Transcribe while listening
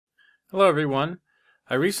Hello everyone.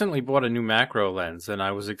 I recently bought a new macro lens and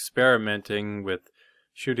I was experimenting with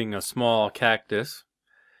shooting a small cactus,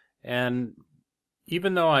 and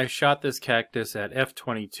even though I shot this cactus at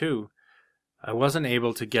f/22, I wasn't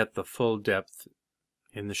able to get the full depth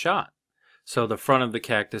in the shot. So the front of the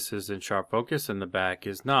cactus is in sharp focus and the back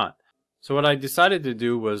is not. So what I decided to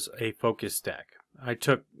do was a focus stack. I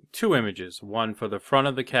took two images, one for the front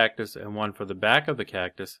of the cactus and one for the back of the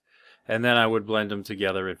cactus, and then I would blend them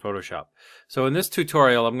together in Photoshop. So in this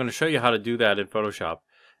tutorial I'm going to show you how to do that in Photoshop,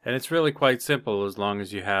 and it's really quite simple as long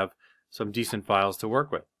as you have some decent files to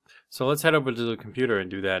work with. So let's head over to the computer and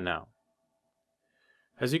do that now.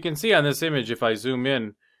 As you can see on this image, if I zoom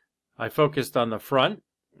in, I focused on the front,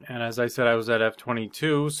 and as I said, I was at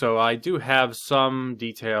f/22, so I do have some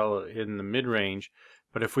detail in the mid-range,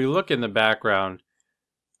 but if we look in the background,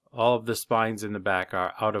 all of the spines in the back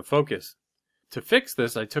are out of focus. To fix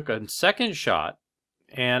this, I took a second shot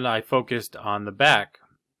and I focused on the back.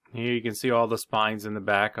 Here you can see all the spines in the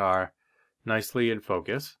back are nicely in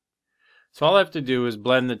focus. So all I have to do is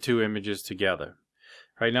blend the two images together.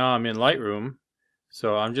 Right now I'm in Lightroom,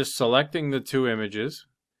 so I'm just selecting the two images.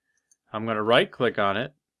 I'm going to right click on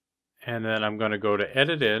it, and then I'm going to go to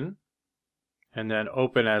Edit In, and then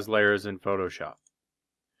Open as Layers in Photoshop.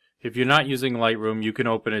 If you're not using Lightroom, you can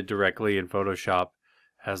open it directly in Photoshop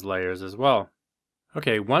as layers as well.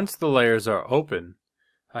 Okay, once the layers are open,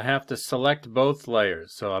 I have to select both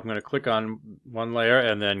layers. So I'm going to click on one layer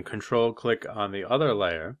and then Control click on the other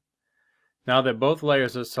layer. Now that both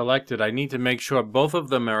layers are selected, I need to make sure both of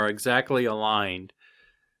them are exactly aligned.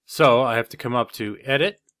 So I have to come up to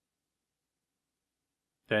Edit,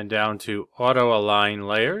 then down to Auto Align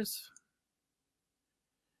Layers,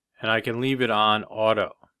 and I can leave it on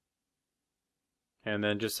Auto. And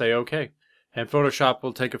then just say OK. And Photoshop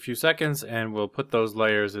will take a few seconds and we'll put those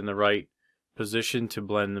layers in the right position to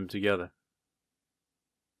blend them together.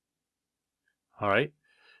 Alright,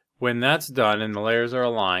 when that's done and the layers are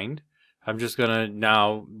aligned, I'm just going to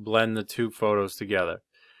now blend the two photos together.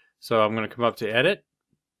 So I'm going to come up to Edit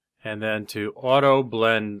and then to Auto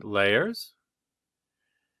Blend Layers,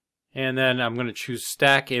 and then I'm going to choose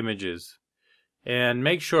Stack Images and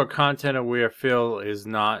make sure Content Aware Fill is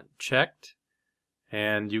not checked.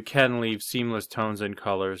 And you can leave seamless tones and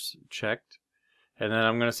colors checked. And then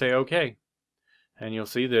I'm going to say OK. And you'll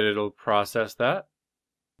see that it'll process that.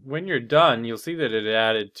 When you're done, you'll see that it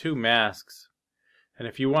added two masks. And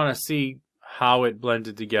if you want to see how it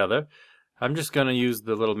blended together, I'm just going to use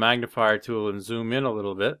the little magnifier tool and zoom in a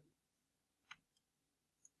little bit.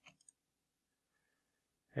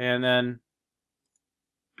 And then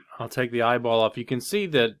I'll take the eyeball off. You can see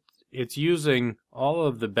that it's using all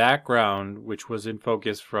of the background which was in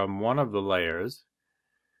focus from one of the layers,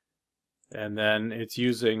 and then it's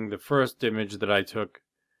using the first image that I took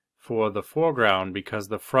for the foreground because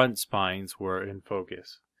the front spines were in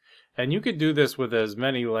focus. And you could do this with as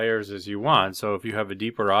many layers as you want, so if you have a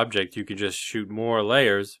deeper object you could just shoot more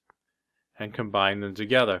layers and combine them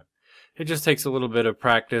together. It just takes a little bit of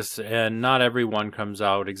practice, and not everyone comes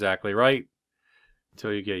out exactly right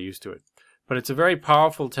until you get used to it. But it's a very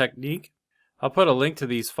powerful technique. I'll put a link to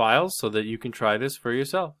these files so that you can try this for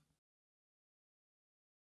yourself.